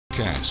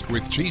Cast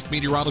with Chief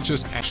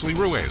Meteorologist Ashley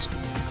Ruiz.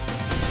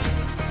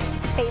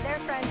 Hey there,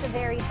 friends. A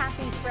very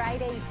happy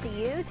Friday to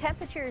you.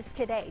 Temperatures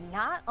today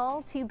not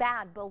all too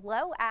bad.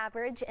 Below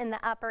average in the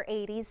upper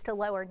 80s to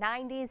lower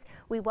 90s.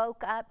 We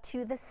woke up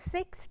to the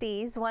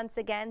 60s once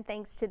again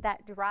thanks to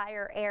that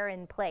drier air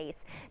in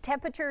place.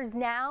 Temperatures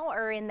now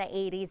are in the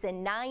 80s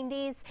and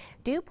 90s.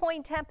 Dew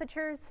point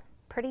temperatures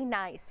pretty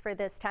nice for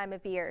this time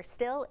of year.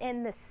 Still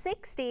in the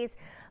 60s,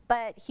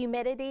 but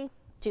humidity,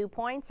 dew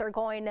points are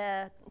going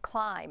to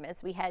climb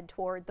as we head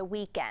toward the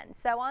weekend.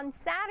 So on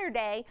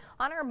Saturday,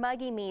 on our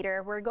muggy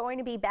meter, we're going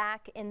to be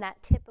back in that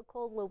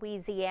typical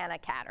Louisiana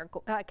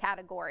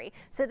category.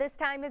 So this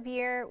time of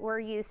year,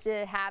 we're used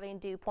to having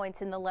dew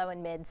points in the low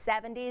and mid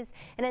 70s.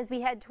 And as we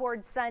head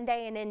towards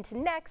Sunday and into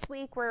next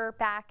week, we're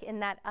back in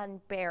that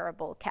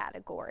unbearable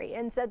category.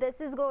 And so this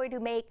is going to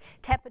make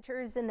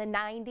temperatures in the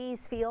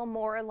 90s feel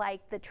more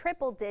like the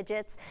triple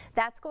digits.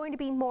 That's going to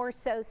be more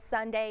so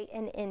Sunday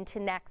and into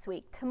next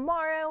week.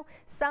 Tomorrow,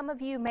 some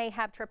of you may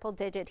have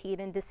triple-digit heat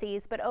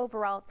indices, but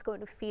overall it's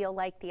going to feel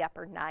like the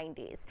upper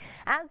 90s.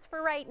 As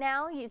for right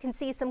now, you can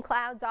see some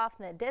clouds off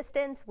in the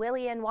distance.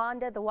 Willie and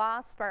Wanda, the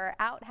wasp, are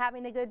out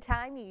having a good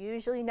time. You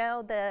usually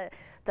know the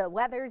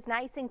weather's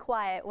nice and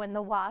quiet when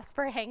the wasp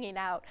are hanging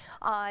out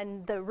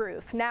on the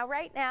roof. Now,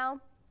 right now,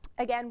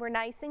 again, we're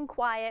nice and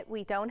quiet.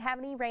 We don't have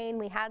any rain.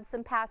 We had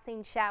some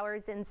passing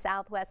showers in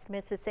southwest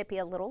Mississippi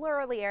a little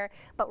earlier,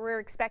 but we're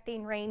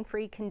expecting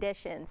rain-free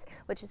conditions,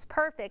 which is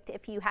perfect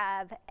if you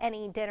have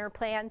any dinner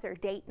plans or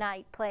date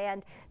night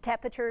planned.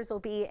 Temperatures will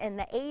be in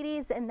the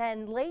 80s, and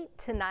then late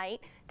tonight,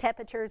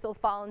 temperatures will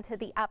fall into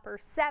the upper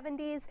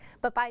 70s,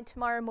 but by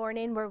tomorrow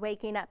morning, we're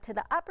waking up to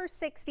the upper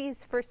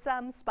 60s for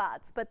some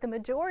spots, but the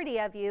majority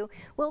of you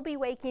will be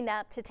waking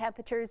up to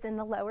temperatures in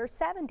the lower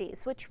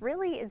 70s, which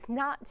really is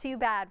not too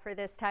bad for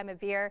this time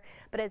of year.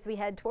 But as we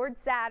head towards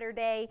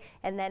Saturday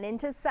and then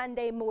into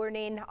Sunday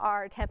morning,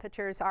 our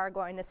temperatures are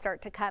going to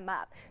start to come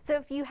up. So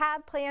if you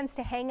have plans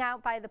to hang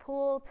out by the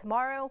pool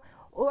tomorrow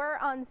or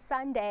on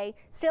Sunday,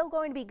 still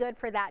going to be good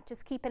for that.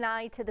 Just keep an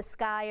eye to the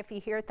sky. If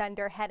you hear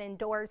thunder, head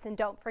indoors, and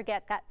don't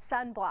forget that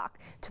sunblock.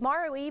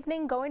 Tomorrow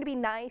evening, going to be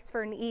nice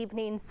for an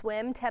evening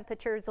swim.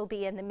 Temperatures will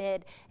be in the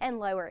mid and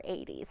lower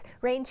 80s.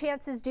 Rain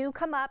chances do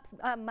come up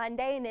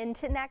Monday and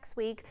into next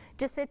week.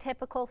 Just a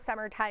typical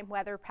summertime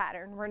weather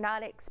pattern. We're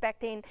not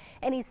expecting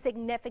any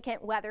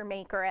significant weather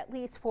maker, at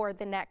least for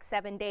the next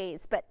 7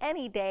 days. But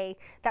any day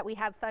that we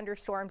have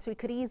thunderstorms, we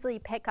could easily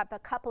pick up a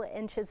couple of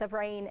inches of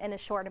rain in a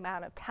short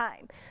amount of time.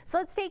 So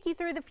let's take you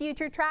through the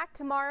future track.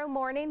 Tomorrow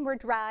morning, we're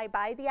dry.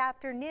 By the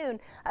afternoon,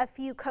 a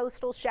few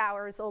coastal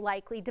showers will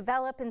likely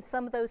develop, and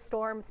some of those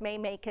storms may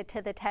make it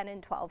to the 10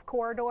 and 12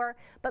 corridor,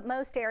 but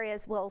most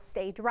areas will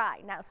stay dry.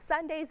 Now,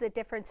 Sunday's a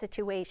different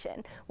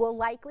situation. We'll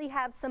likely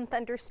have some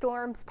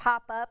thunderstorms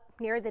pop up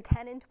near the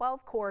 10 and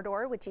 12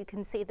 corridor, which you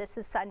can see this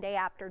is Sunday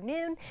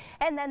afternoon,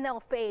 and then they'll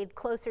fade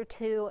closer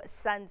to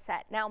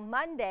sunset. Now,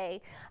 Monday,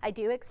 I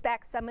do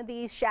expect some of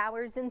these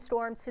showers and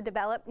storms to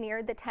develop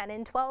near the 10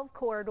 and 12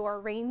 corridor.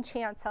 Rain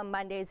chance on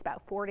Monday is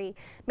about 40,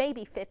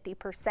 maybe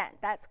 50%.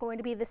 That's going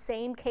to be the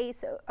same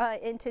case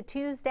into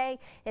Tuesday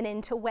and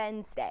into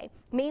Wednesday.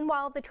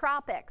 Meanwhile, the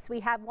tropics, we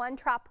have one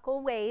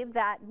tropical wave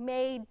that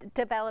may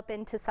develop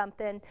into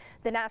something.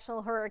 The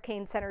National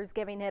Hurricane Center is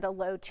giving it a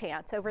low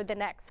chance over the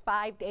next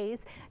 5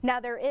 days. Now,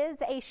 there is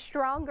a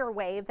stronger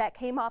wave that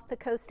came off the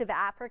coast of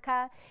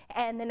Africa,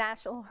 and the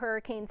National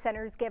Hurricane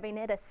Center is giving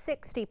it a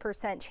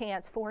 60%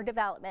 chance for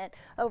development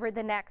over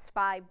the next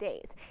 5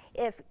 days.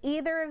 If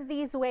either of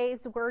these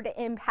waves were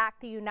to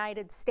impact the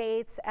United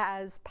States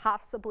as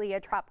possibly a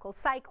tropical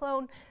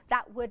cyclone,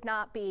 that would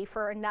not be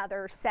for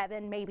another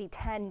 7, maybe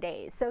 10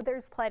 days. So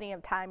there's plenty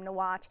of time to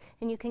watch,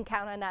 and you can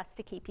count on us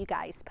to keep you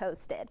guys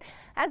posted.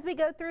 As we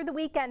go through the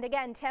weekend,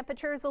 again,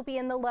 temperatures will be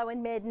in the low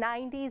and mid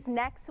 90s.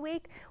 Next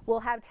week,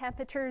 we'll have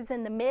temperatures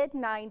in the mid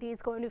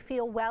 90s, going to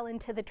feel well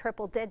into the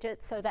triple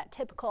digits, so that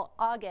typical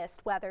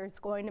August weather is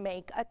going to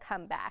make a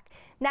comeback.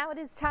 Now it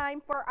is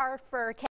time for our forecast.